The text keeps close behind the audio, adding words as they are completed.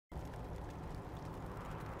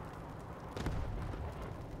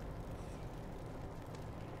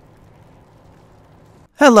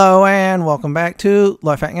Hello and welcome back to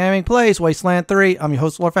Fenton Gaming Plays Wasteland 3. I'm your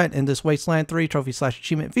host Fenton. In this Wasteland 3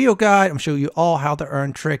 trophy/achievement video guide, I'm showing you all how to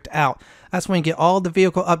earn Tricked Out. That's when you get all the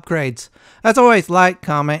vehicle upgrades. As always, like,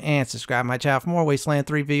 comment, and subscribe to my channel for more Wasteland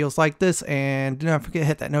 3 videos like this. And do not forget to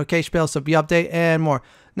hit that notification bell so be updated and more.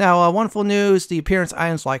 Now, wonderful news, the appearance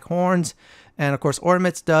items like horns and of course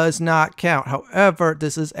ornaments does not count. However,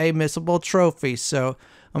 this is a missable trophy, so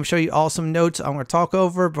I'm going to show you all some notes I'm going to talk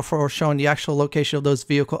over before showing the actual location of those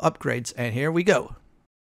vehicle upgrades. And here we go.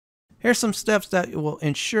 Here's some steps that will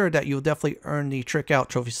ensure that you'll definitely earn the Trick Out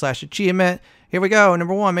trophy/achievement. Here we go.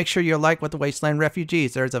 Number one, make sure you're like with the Wasteland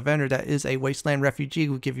Refugees. There's a vendor that is a Wasteland Refugee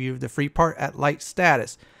who will give you the free part at light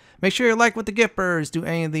status. Make sure you're like with the Gippers. Do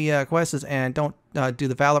any of the quests and don't do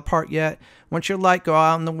the Valor part yet. Once you're like, go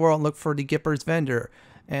out in the world and look for the Gippers vendor.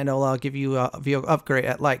 And it'll give you a vehicle upgrade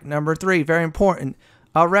at like. Number three, very important.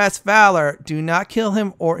 Arrest Valor. Do not kill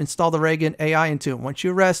him or install the Railgun AI into him. Once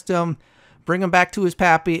you arrest him, bring him back to his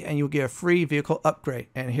pappy and you'll get a free vehicle upgrade.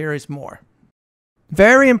 And here is more.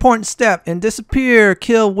 Very important step. In Disappear,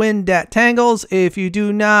 kill wind that tangles. If you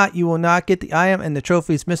do not, you will not get the item and the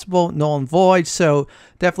trophy is missable, null and void. So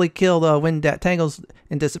definitely kill the wind that tangles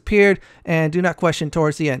and Disappeared and do not question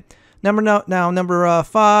towards the end. Number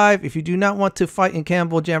 5, if you do not want to fight in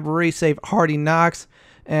Cannibal Jamboree, save Hardy Knox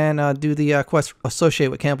and do the quest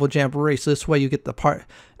associated with Cannibal Jamboree, so this way you get the part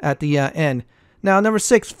at the end. Now, number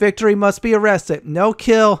 6, Victory must be arrested. No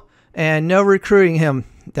kill and no recruiting him.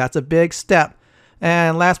 That's a big step.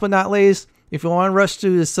 And last but not least, if you want to rush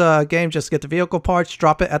through this game, just get the vehicle parts,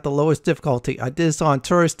 drop it at the lowest difficulty. I did this on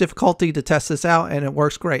tourist difficulty to test this out, and it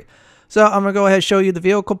works great. So I'm going to go ahead and show you the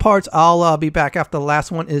vehicle parts. I'll be back after the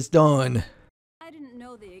last one is done. I didn't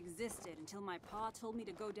know they existed until my pa told me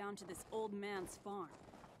to go down to this old man's farm.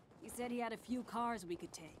 He said he had a few cars we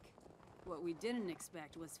could take. What we didn't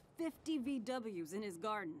expect was 50 VWs in his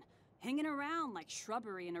garden, hanging around like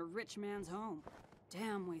shrubbery in a rich man's home.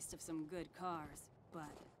 Damn waste of some good cars, but...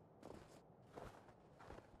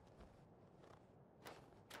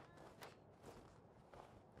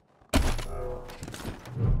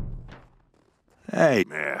 Hey,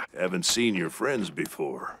 haven't seen your friends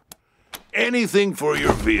before. Anything for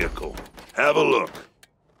your vehicle. Have a look.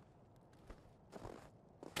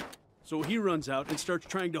 So he runs out and starts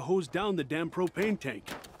trying to hose down the damn propane tank.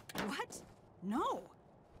 What? No.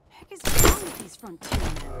 Heck is wrong with these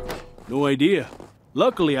frontiermen? No idea.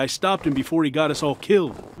 Luckily, I stopped him before he got us all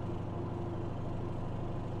killed.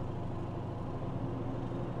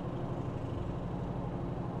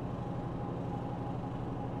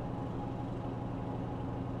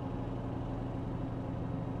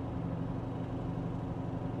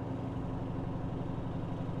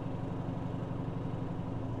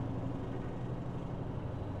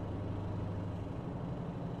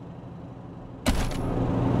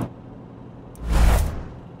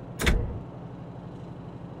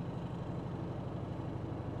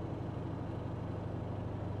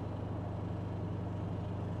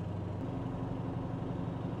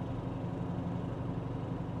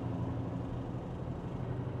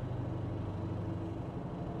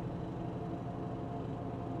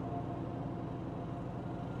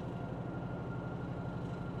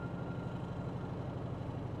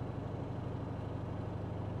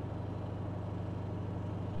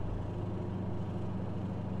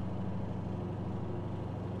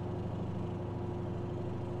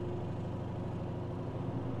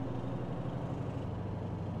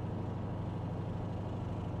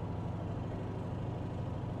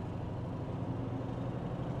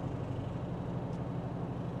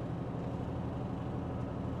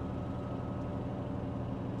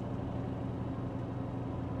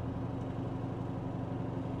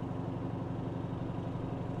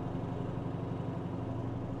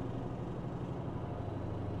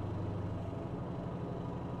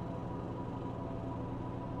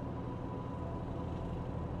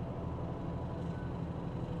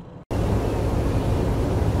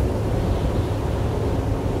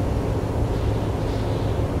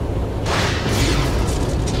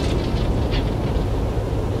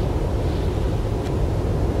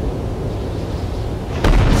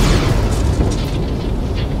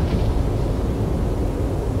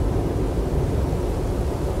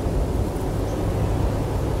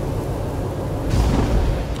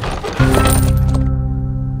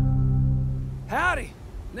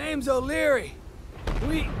 Name's O'Leary.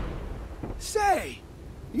 Say,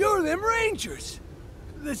 you're them Rangers,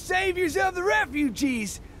 the saviors of the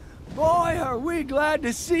refugees. Boy, are we glad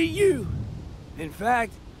to see you. In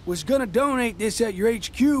fact, was gonna donate this at your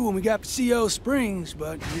HQ when we got to CO Springs,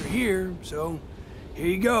 but you're here, so here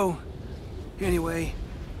you go. Anyway,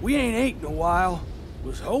 we ain't ate in a while.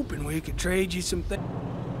 Was hoping we could trade you some things.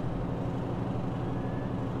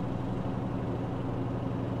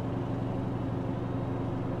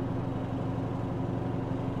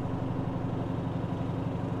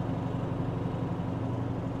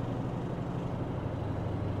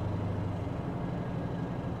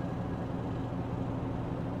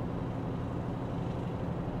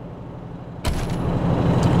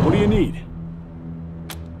 What do you need?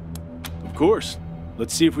 Of course.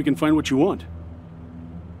 Let's see if we can find what you want.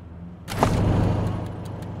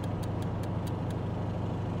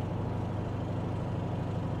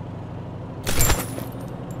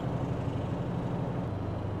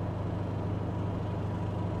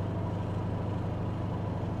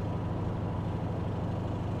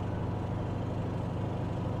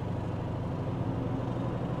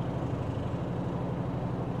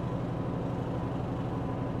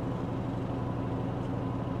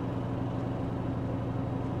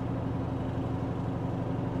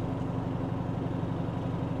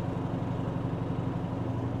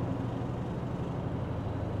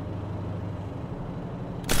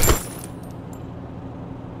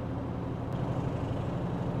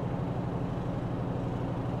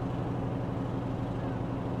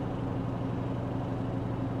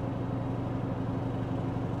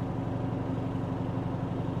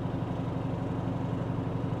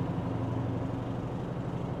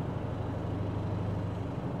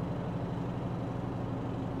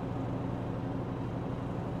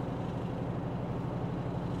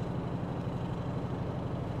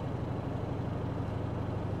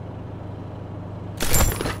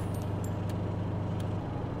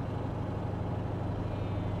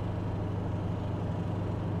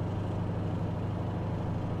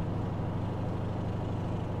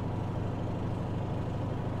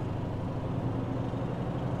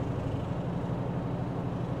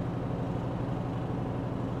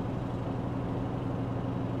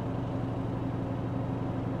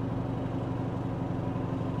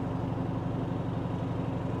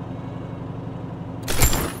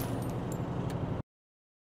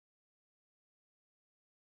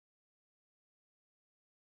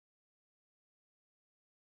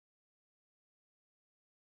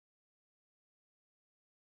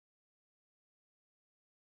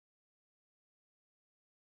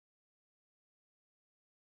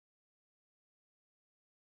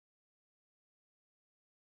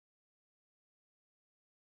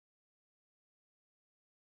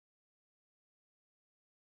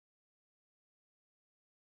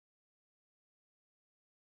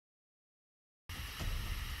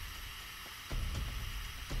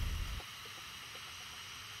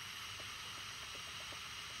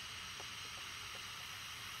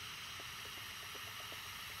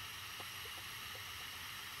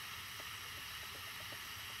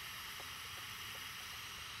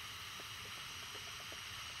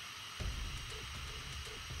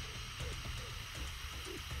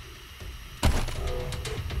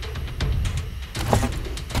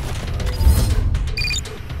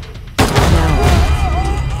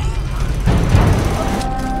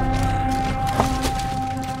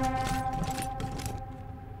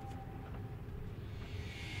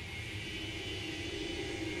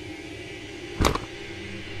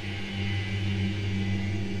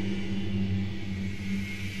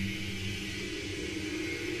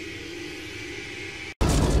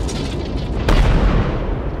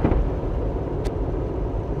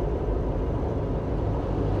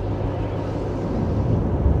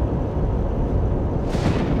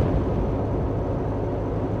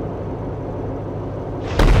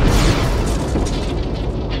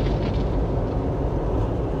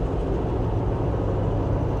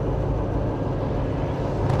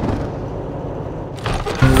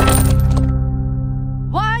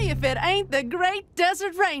 The Great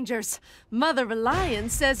Desert Rangers. Mother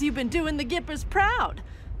Reliance says you've been doing the Gippers proud.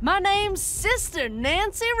 My name's Sister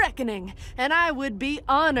Nancy Reckoning, and I would be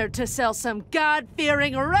honored to sell some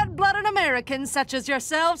God-fearing, red-blooded Americans such as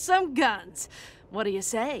yourselves some guns. What do you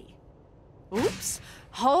say? Oops,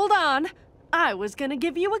 hold on. I was gonna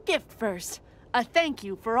give you a gift first. A thank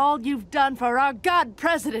you for all you've done for our God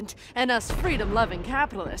President and us freedom-loving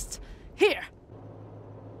capitalists. Here.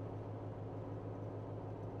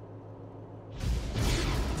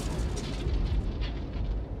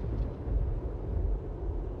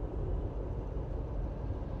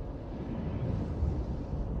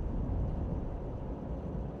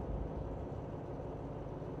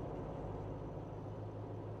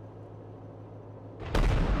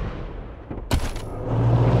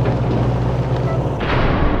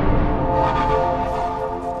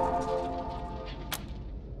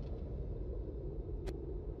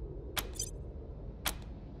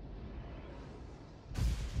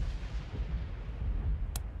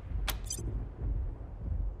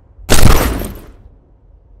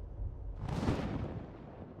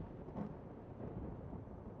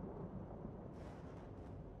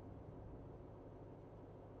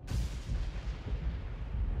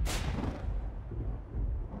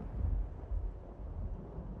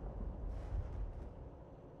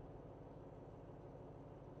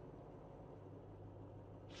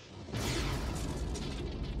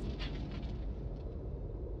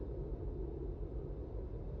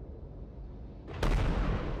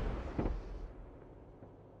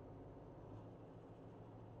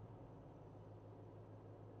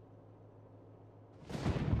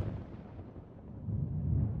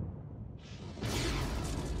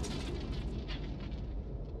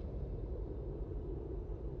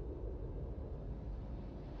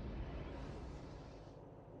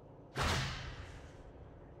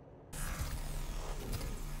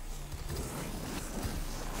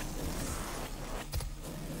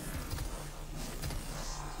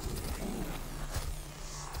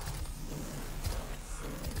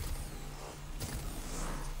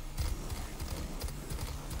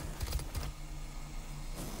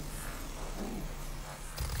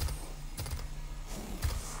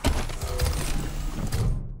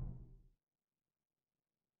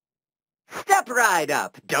 Step right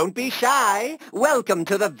up. Don't be shy. Welcome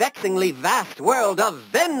to the vexingly vast world of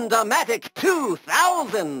Vendomatic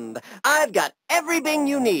 2000. I've got everything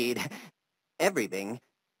you need. Everything?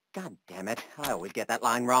 God damn it. I always get that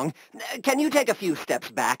line wrong. Can you take a few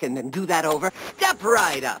steps back and then do that over? Step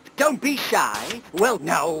right up. Don't be shy. Well,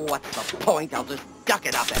 no, what's the point? I'll just duck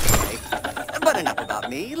it up anyway. But enough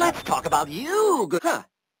about me. Let's talk about you. Huh.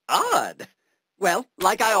 Odd. Well,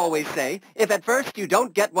 like I always say, if at first you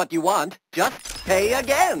don't get what you want, just pay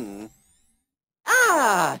again.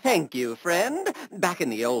 Ah, thank you, friend. Back in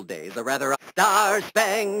the old days, a rather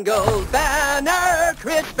star-spangled banner,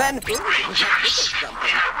 crisp and... Ooh,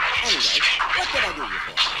 something. Anyway, what can I do you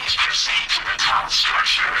for? Please proceed to the tunnel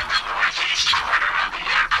structure in the northeast corner of the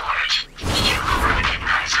airport. You will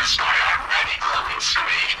recognize us by our many glowing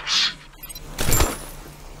screens.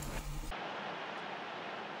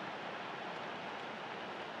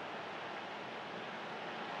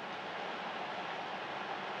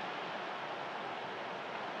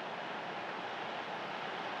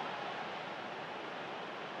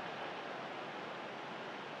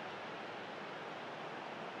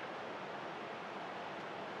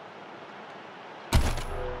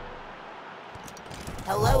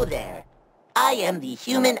 Hello there. I am the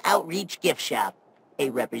Human Outreach Gift Shop, a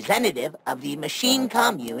representative of the Machine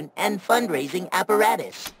Commune and fundraising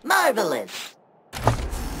apparatus. Marvelous!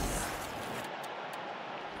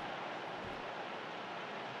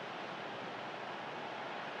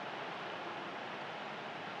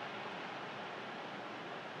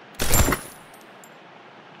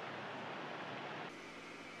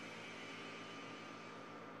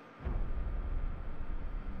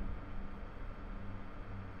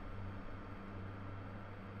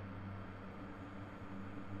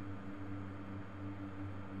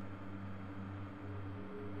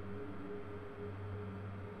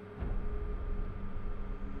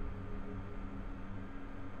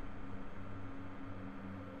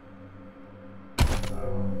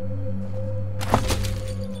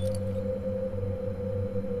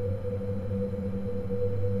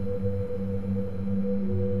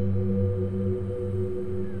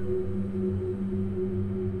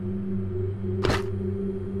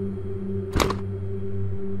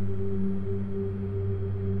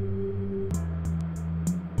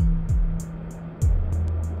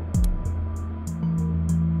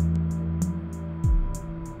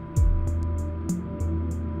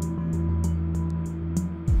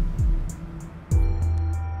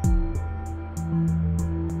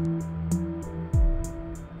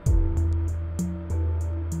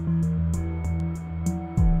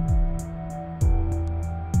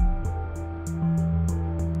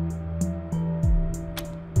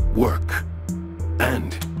 Work.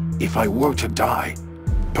 And if I were to die,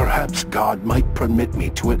 perhaps God might permit me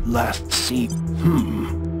to at last see...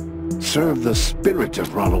 serve the spirit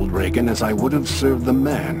of Ronald Reagan as I would have served the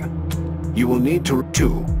man. You will need to...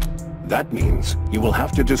 That means you will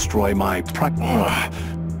have to destroy my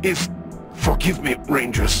Forgive me,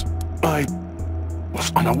 Rangers. I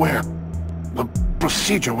was unaware. The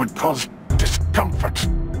procedure would cause discomfort.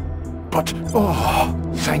 But,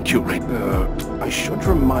 thank you, Ray. I should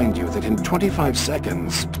remind you that in 25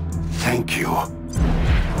 seconds... Thank you.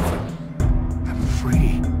 I'm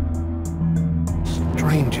free.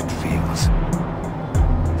 Strange it feels.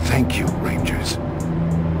 Thank you, Rangers.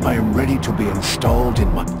 I am ready to be installed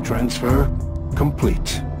in my... Transfer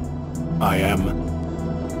complete. I am...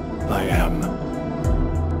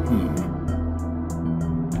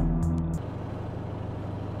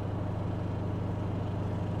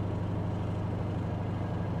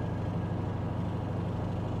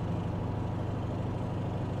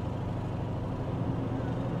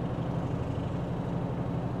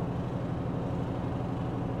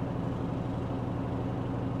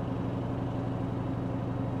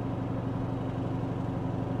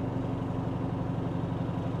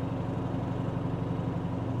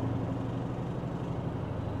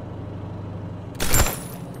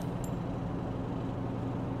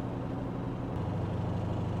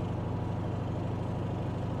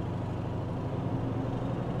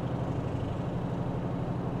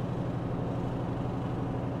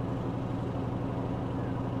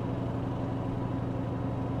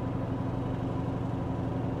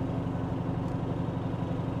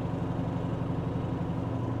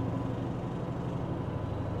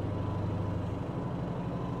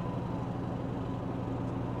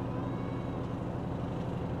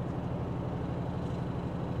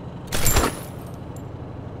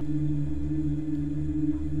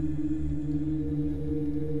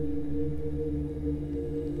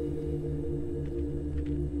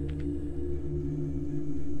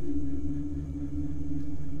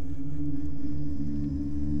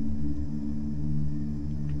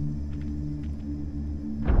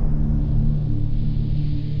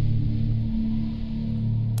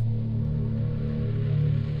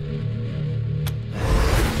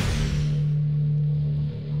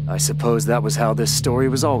 I suppose that was how this story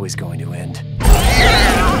was always going to end.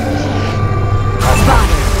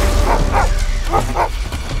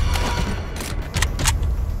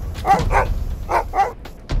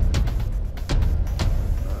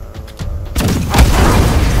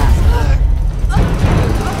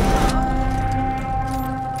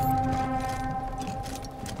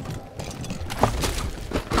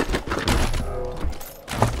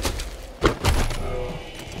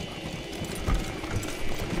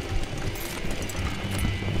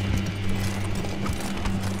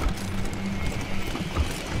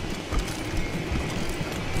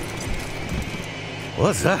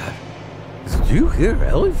 What's that? Did you hear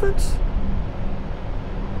elephants?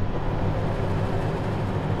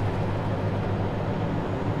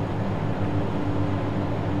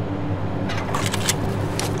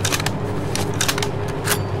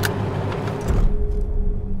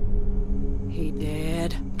 He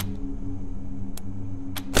dead?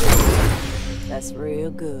 That's real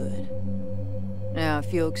good. Now,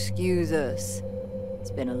 if you'll excuse us,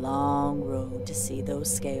 it's been a long road to see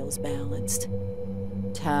those scales balanced.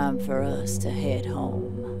 Time for us to head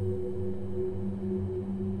home.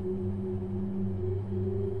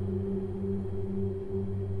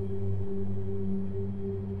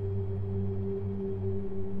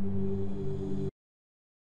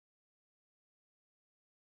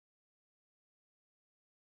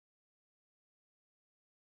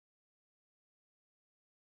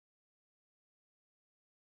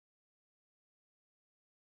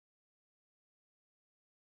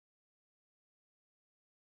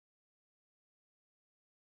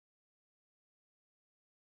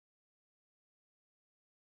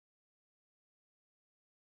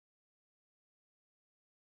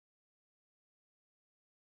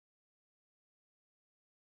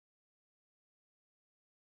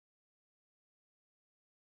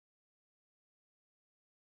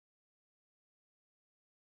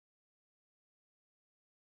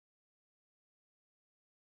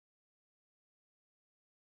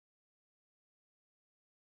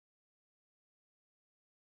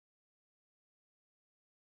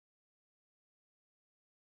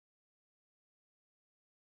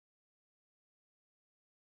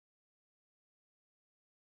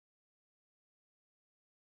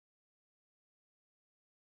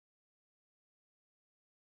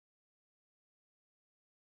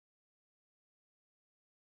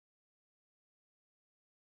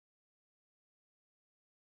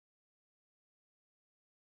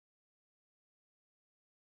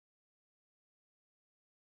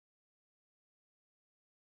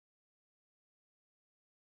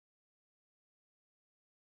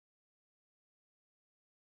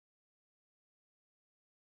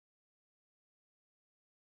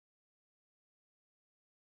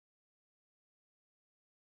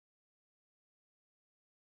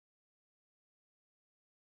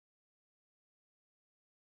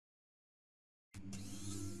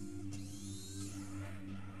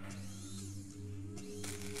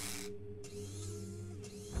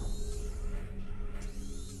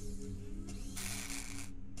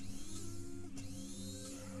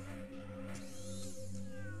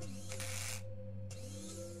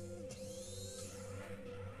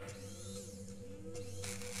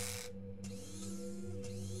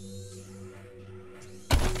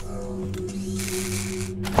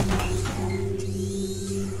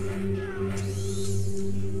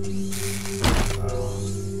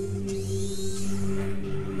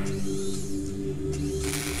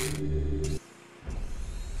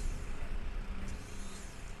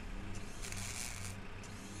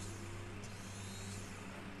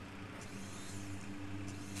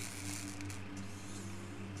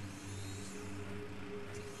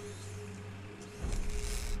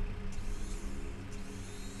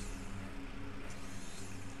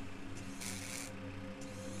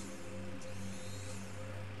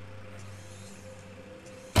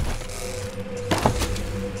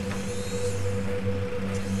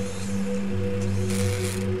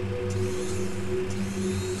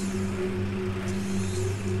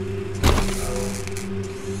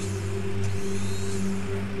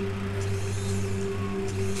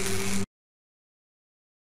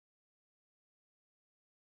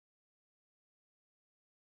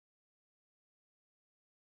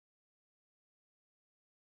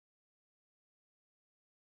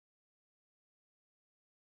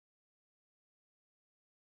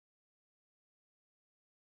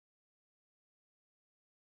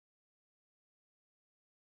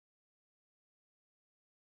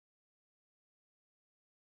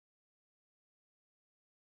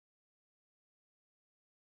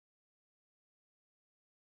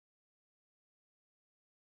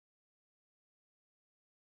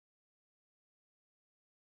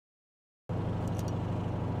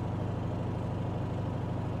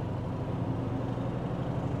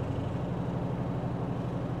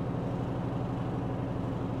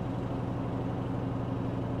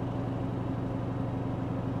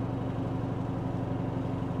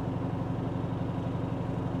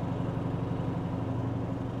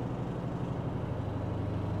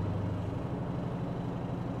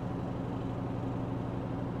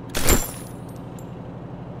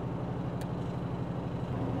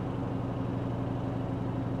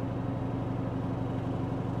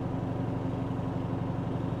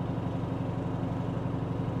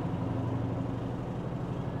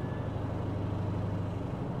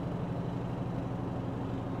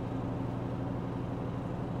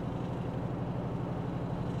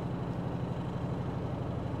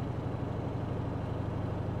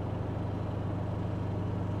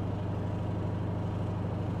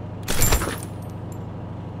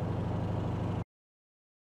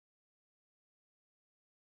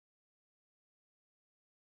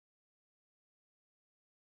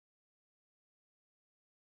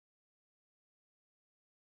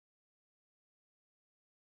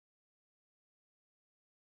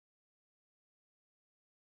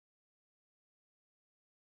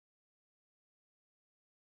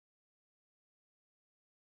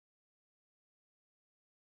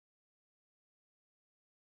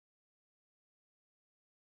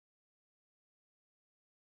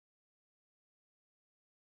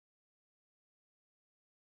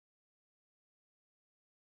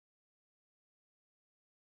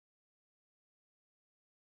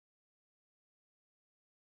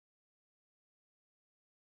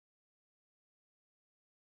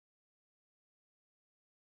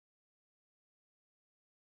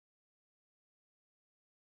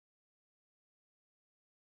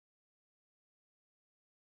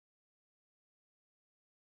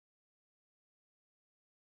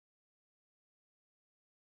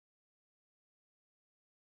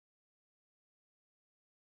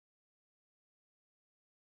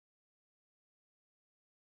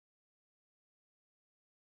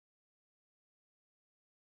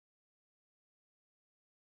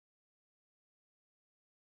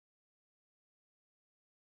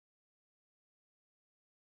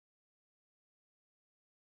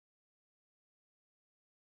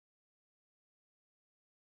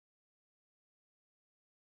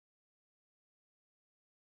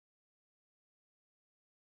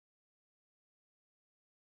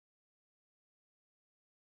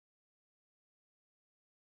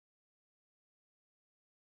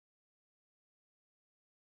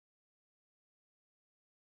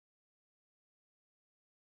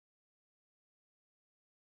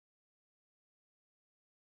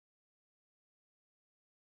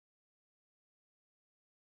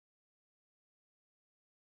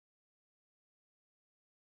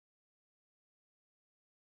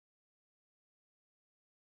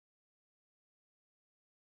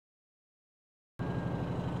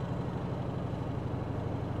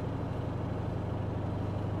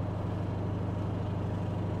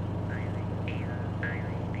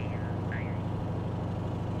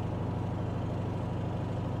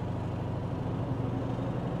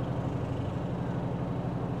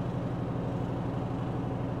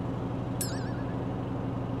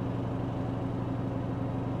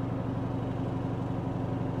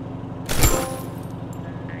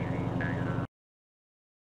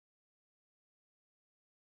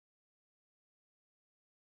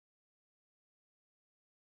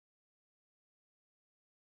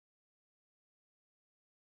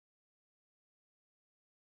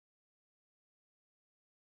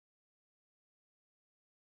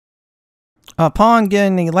 Upon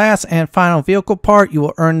getting the last and final vehicle part, you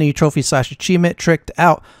will earn the trophy/achievement Tricked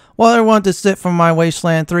Out. Well, everyone, this is it from my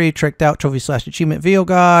Wasteland 3 Tricked Out trophy/achievement video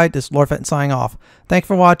guide. This is Lord Fenton signing off. Thanks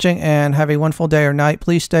for watching and have a wonderful day or night.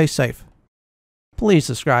 Please stay safe. Please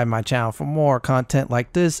subscribe to my channel for more content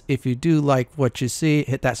like this. If you do like what you see,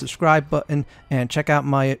 hit that subscribe button and check out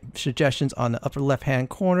my suggestions on the upper left hand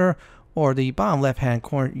corner or the bottom left hand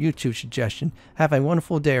corner YouTube suggestion. Have a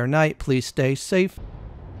wonderful day or night. Please stay safe.